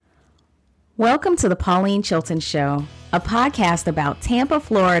Welcome to the Pauline Chilton Show, a podcast about Tampa,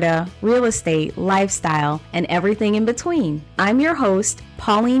 Florida, real estate, lifestyle, and everything in between. I'm your host,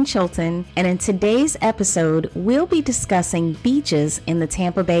 Pauline Chilton, and in today's episode, we'll be discussing beaches in the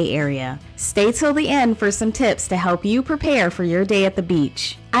Tampa Bay area. Stay till the end for some tips to help you prepare for your day at the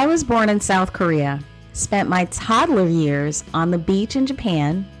beach. I was born in South Korea. Spent my toddler years on the beach in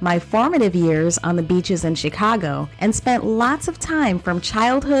Japan, my formative years on the beaches in Chicago, and spent lots of time from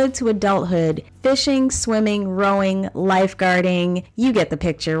childhood to adulthood fishing, swimming, rowing, lifeguarding. You get the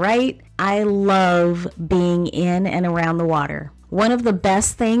picture, right? I love being in and around the water. One of the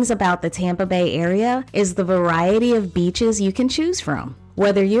best things about the Tampa Bay area is the variety of beaches you can choose from.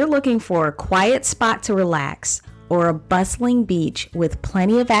 Whether you're looking for a quiet spot to relax or a bustling beach with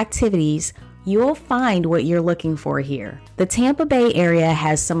plenty of activities, you'll find what you're looking for here. The Tampa Bay area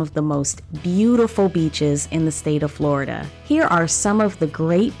has some of the most beautiful beaches in the state of Florida. Here are some of the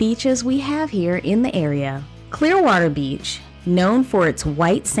great beaches we have here in the area. Clearwater Beach, known for its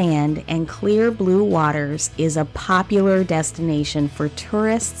white sand and clear blue waters, is a popular destination for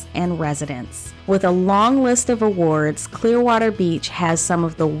tourists and residents. With a long list of awards, Clearwater Beach has some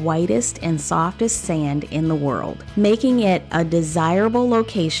of the whitest and softest sand in the world, making it a desirable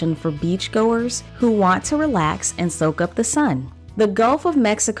location for beachgoers who want to relax and soak up the sun. The Gulf of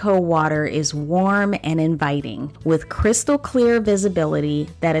Mexico water is warm and inviting, with crystal clear visibility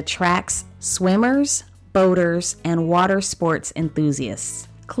that attracts swimmers, boaters, and water sports enthusiasts.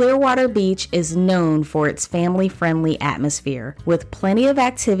 Clearwater Beach is known for its family-friendly atmosphere, with plenty of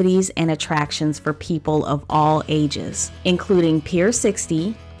activities and attractions for people of all ages, including Pier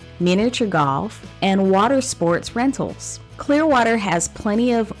 60, miniature golf, and water sports rentals. Clearwater has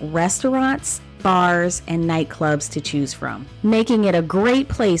plenty of restaurants, bars, and nightclubs to choose from, making it a great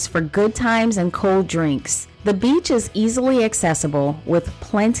place for good times and cold drinks. The beach is easily accessible with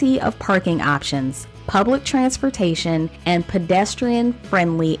plenty of parking options, public transportation, and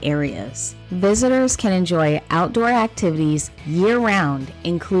pedestrian-friendly areas. Visitors can enjoy outdoor activities year-round,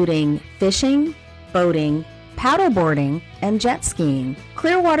 including fishing, boating, paddleboarding, and jet skiing.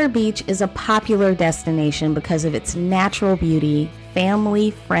 Clearwater Beach is a popular destination because of its natural beauty,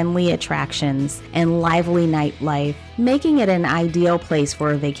 family-friendly attractions, and lively nightlife, making it an ideal place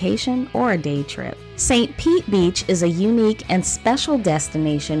for a vacation or a day trip. St. Pete Beach is a unique and special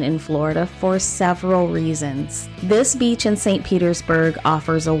destination in Florida for several reasons. This beach in St. Petersburg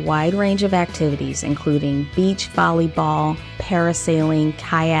offers a wide range of activities, including beach volleyball, parasailing,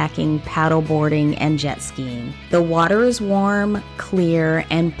 kayaking, paddleboarding, and jet skiing. The water is warm, clear,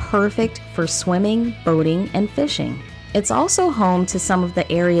 and perfect for swimming, boating, and fishing. It's also home to some of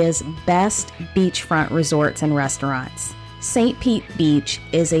the area's best beachfront resorts and restaurants. St. Pete Beach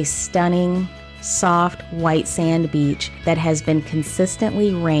is a stunning, soft, white sand beach that has been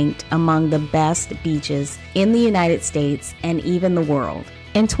consistently ranked among the best beaches in the United States and even the world.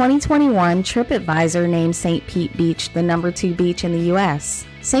 In 2021, TripAdvisor named St. Pete Beach the number 2 beach in the U.S.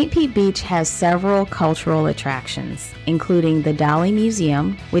 St. Pete Beach has several cultural attractions, including the Dali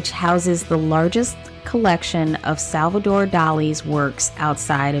Museum, which houses the largest collection of Salvador Dali's works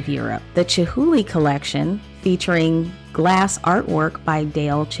outside of Europe. The Chihuly Collection, featuring glass artwork by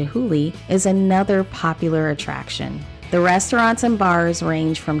Dale Chihuly, is another popular attraction. The restaurants and bars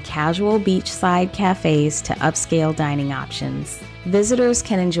range from casual beachside cafes to upscale dining options. Visitors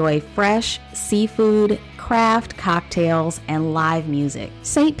can enjoy fresh seafood, craft cocktails, and live music.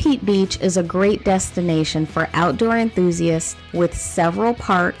 St. Pete Beach is a great destination for outdoor enthusiasts with several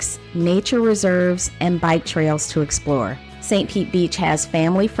parks, nature reserves, and bike trails to explore. St. Pete Beach has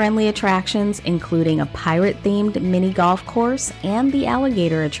family-friendly attractions, including a pirate-themed mini golf course and the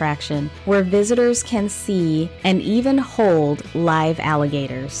alligator attraction, where visitors can see and even hold live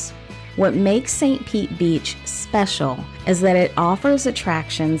alligators. What makes St. Pete Beach special is that it offers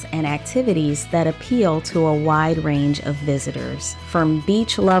attractions and activities that appeal to a wide range of visitors, from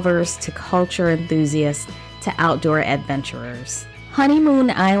beach lovers to culture enthusiasts to outdoor adventurers.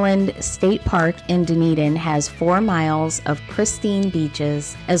 Honeymoon Island State Park in Dunedin has 4 miles of pristine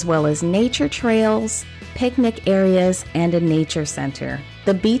beaches, as well as nature trails, picnic areas, and a nature center.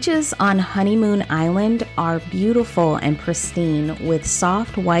 The beaches on Honeymoon Island are beautiful and pristine, with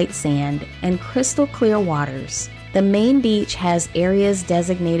soft white sand and crystal clear waters. The main beach has areas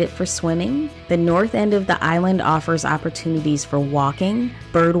designated for swimming. The north end of the island offers opportunities for walking,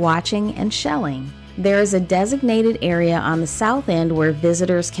 bird watching, and shelling. There is a designated area on the south end where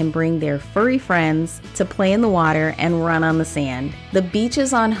visitors can bring their furry friends to play in the water and run on the sand. The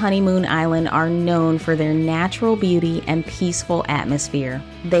beaches on Honeymoon Island are known for their natural beauty and peaceful atmosphere.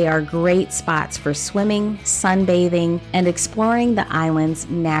 They are great spots for swimming, sunbathing, and exploring the island's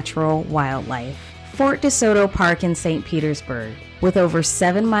natural wildlife. Fort DeSoto Park in St. Petersburg, with over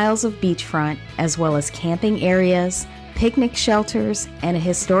 7 miles of beachfront, as well as camping areas, picnic shelters, and a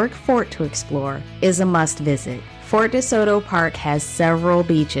historic fort to explore, is a must-visit. Fort DeSoto Park has several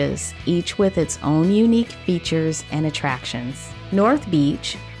beaches, each with its own unique features and attractions. North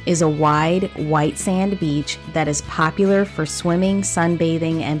Beach is a wide, white sand beach that is popular for swimming,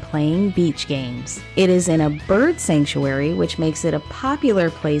 sunbathing, and playing beach games. It is in a bird sanctuary, which makes it a popular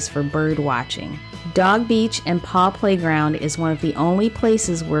place for bird watching. Dog Beach and Paw Playground is one of the only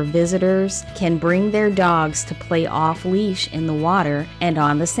places where visitors can bring their dogs to play off-leash in the water and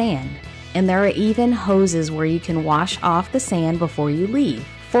on the sand. And there are even hoses where you can wash off the sand before you leave.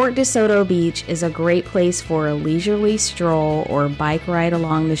 Fort DeSoto Beach is a great place for a leisurely stroll or bike ride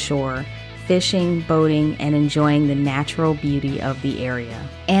along the shore, fishing, boating, and enjoying the natural beauty of the area.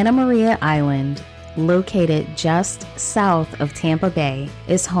 Anna Maria Island, located just south of Tampa Bay,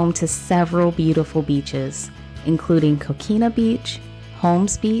 is home to several beautiful beaches, including Coquina Beach,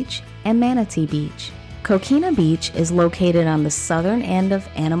 Holmes Beach, and Manatee Beach. Coquina Beach is located on the southern end of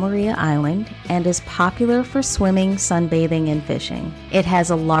Anna Maria Island and is popular for swimming, sunbathing, and fishing. It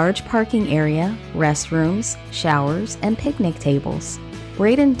has a large parking area, restrooms, showers, and picnic tables.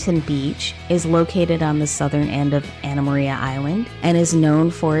 Bradenton Beach is located on the southern end of Anna Maria Island and is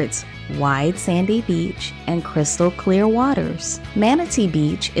known for its wide sandy beach and crystal clear waters. Manatee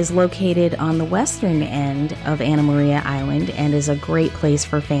Beach is located on the western end of Anna Maria Island and is a great place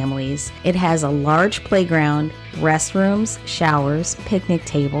for families. It has a large playground, restrooms, showers, picnic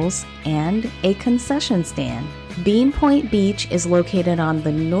tables, and a concession stand. Bean Point Beach is located on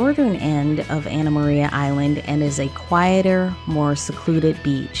the northern end of Anna Maria Island and is a quieter, more secluded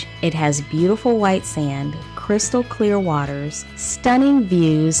beach. It has beautiful white sand, crystal clear waters, stunning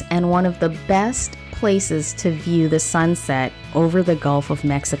views, and one of the best places to view the sunset over the Gulf of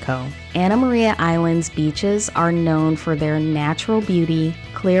Mexico. Anna Maria Island's beaches are known for their natural beauty,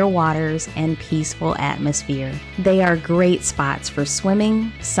 clear waters, and peaceful atmosphere. They are great spots for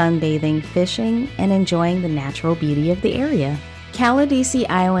swimming, sunbathing, fishing, and enjoying the natural beauty of the area. Caladesi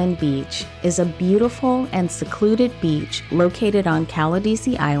Island Beach is a beautiful and secluded beach located on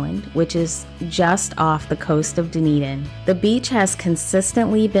Caladesi Island, which is just off the coast of Dunedin. The beach has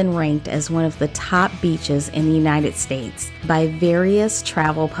consistently been ranked as one of the top beaches in the United States by various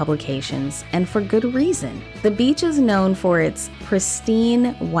travel publications, and for good reason. The beach is known for its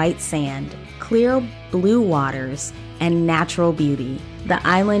pristine white sand, clear blue waters, and natural beauty. The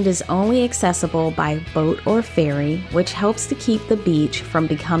island is only accessible by boat or ferry, which helps to keep the beach from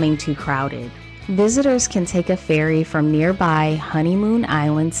becoming too crowded. Visitors can take a ferry from nearby Honeymoon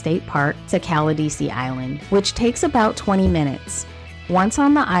Island State Park to Caladesi Island, which takes about 20 minutes. Once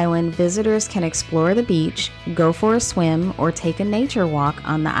on the island, visitors can explore the beach, go for a swim, or take a nature walk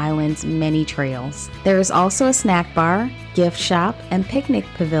on the island's many trails. There is also a snack bar, gift shop, and picnic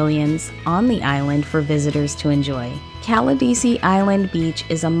pavilions on the island for visitors to enjoy. Caladesi Island Beach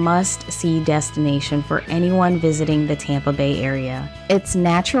is a must-see destination for anyone visiting the Tampa Bay area. Its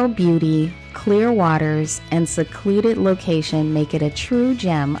natural beauty, clear waters, and secluded location make it a true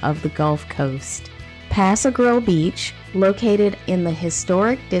gem of the Gulf Coast. Paso Grill Beach, located in the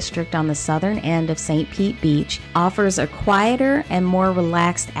historic district on the southern end of St. Pete Beach, offers a quieter and more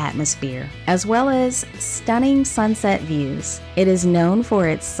relaxed atmosphere, as well as stunning sunset views. It is known for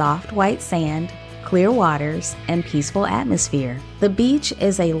its soft white sand, clear waters, and peaceful atmosphere. The beach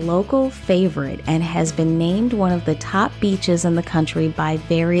is a local favorite and has been named one of the top beaches in the country by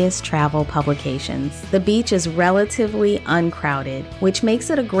various travel publications. The beach is relatively uncrowded, which makes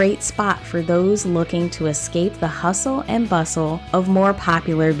it a great spot for those looking to escape the hustle and bustle of more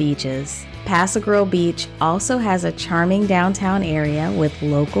popular beaches. Paso Grill Beach also has a charming downtown area with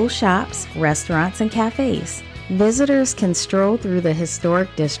local shops, restaurants, and cafes. Visitors can stroll through the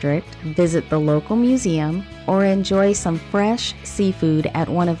historic district, visit the local museum, or enjoy some fresh seafood at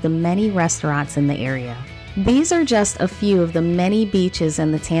one of the many restaurants in the area. These are just a few of the many beaches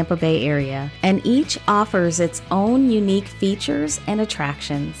in the Tampa Bay area, and each offers its own unique features and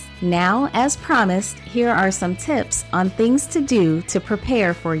attractions. Now, as promised, here are some tips on things to do to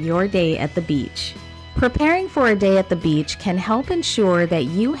prepare for your day at the beach. Preparing for a day at the beach can help ensure that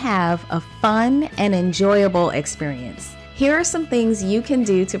you have a fun and enjoyable experience. Here are some things you can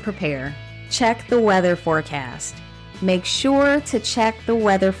do to prepare. Check the weather forecast. Make sure to check the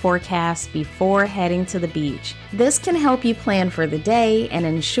weather forecast before heading to the beach. This can help you plan for the day and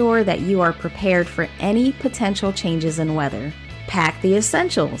ensure that you are prepared for any potential changes in weather. Pack the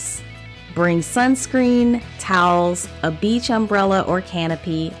essentials. Bring sunscreen, towels, a beach umbrella or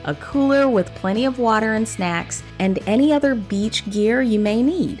canopy, a cooler with plenty of water and snacks, and any other beach gear you may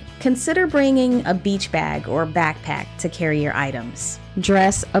need. Consider bringing a beach bag or backpack to carry your items.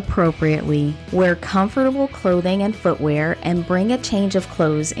 Dress appropriately. Wear comfortable clothing and footwear, and bring a change of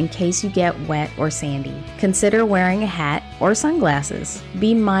clothes in case you get wet or sandy. Consider wearing a hat or sunglasses.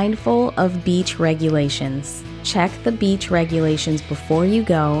 Be mindful of beach regulations. Check the beach regulations before you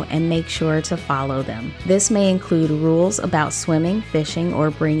go and make sure to follow them. This may include rules about swimming, fishing, or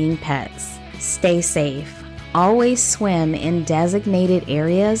bringing pets. Stay safe. Always swim in designated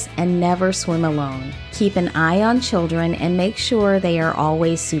areas and never swim alone. Keep an eye on children and make sure they are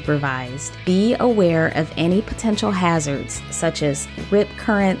always supervised. Be aware of any potential hazards such as rip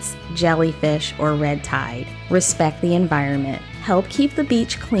currents, jellyfish, or red tide. Respect the environment. Help keep the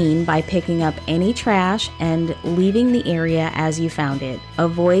beach clean by picking up any trash and leaving the area as you found it.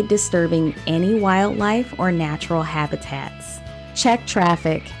 Avoid disturbing any wildlife or natural habitats. Check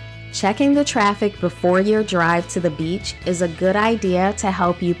traffic. Checking the traffic before your drive to the beach is a good idea to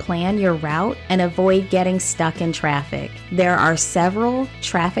help you plan your route and avoid getting stuck in traffic. There are several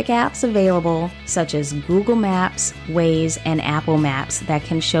traffic apps available, such as Google Maps, Waze, and Apple Maps, that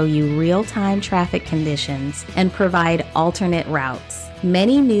can show you real-time traffic conditions and provide alternate routes.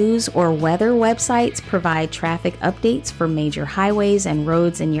 Many news or weather websites provide traffic updates for major highways and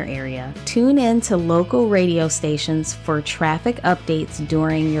roads in your area. Tune in to local radio stations for traffic updates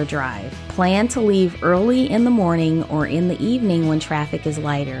during your drive. Plan to leave early in the morning or in the evening when traffic is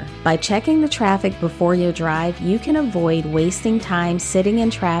lighter. By checking the traffic before your drive, you can avoid wasting time sitting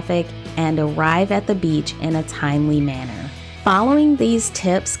in traffic and arrive at the beach in a timely manner. Following these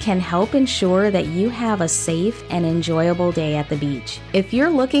tips can help ensure that you have a safe and enjoyable day at the beach. If you're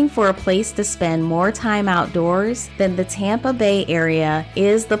looking for a place to spend more time outdoors, then the Tampa Bay area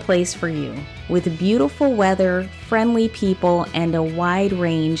is the place for you. With beautiful weather, friendly people, and a wide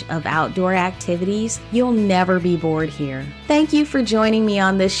range of outdoor activities, you'll never be bored here. Thank you for joining me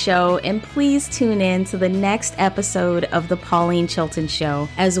on this show, and please tune in to the next episode of The Pauline Chilton Show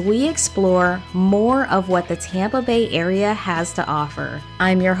as we explore more of what the Tampa Bay area has to offer.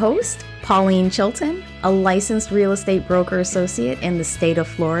 I'm your host, Pauline Chilton, a licensed real estate broker associate in the state of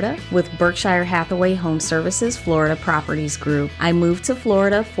Florida with Berkshire Hathaway Home Services Florida Properties Group. I moved to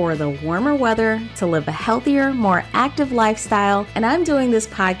Florida for the warmer weather, to live a healthier, more active lifestyle, and I'm doing this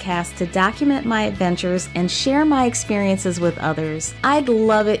podcast to document my adventures and share my experiences with others. I'd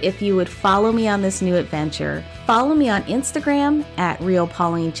love it if you would follow me on this new adventure. Follow me on Instagram at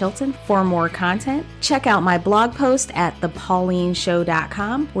RealPaulineChilton for more content. Check out my blog post at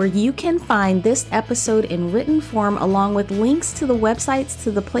thepaulineshow.com, where you can find this episode in written form along with links to the websites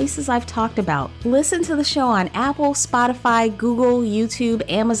to the places I've talked about. Listen to the show on Apple, Spotify, Google, YouTube,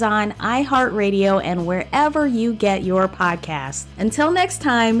 Amazon, iHeartRadio, and wherever you get your podcasts. Until next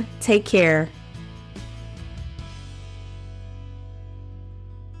time, take care.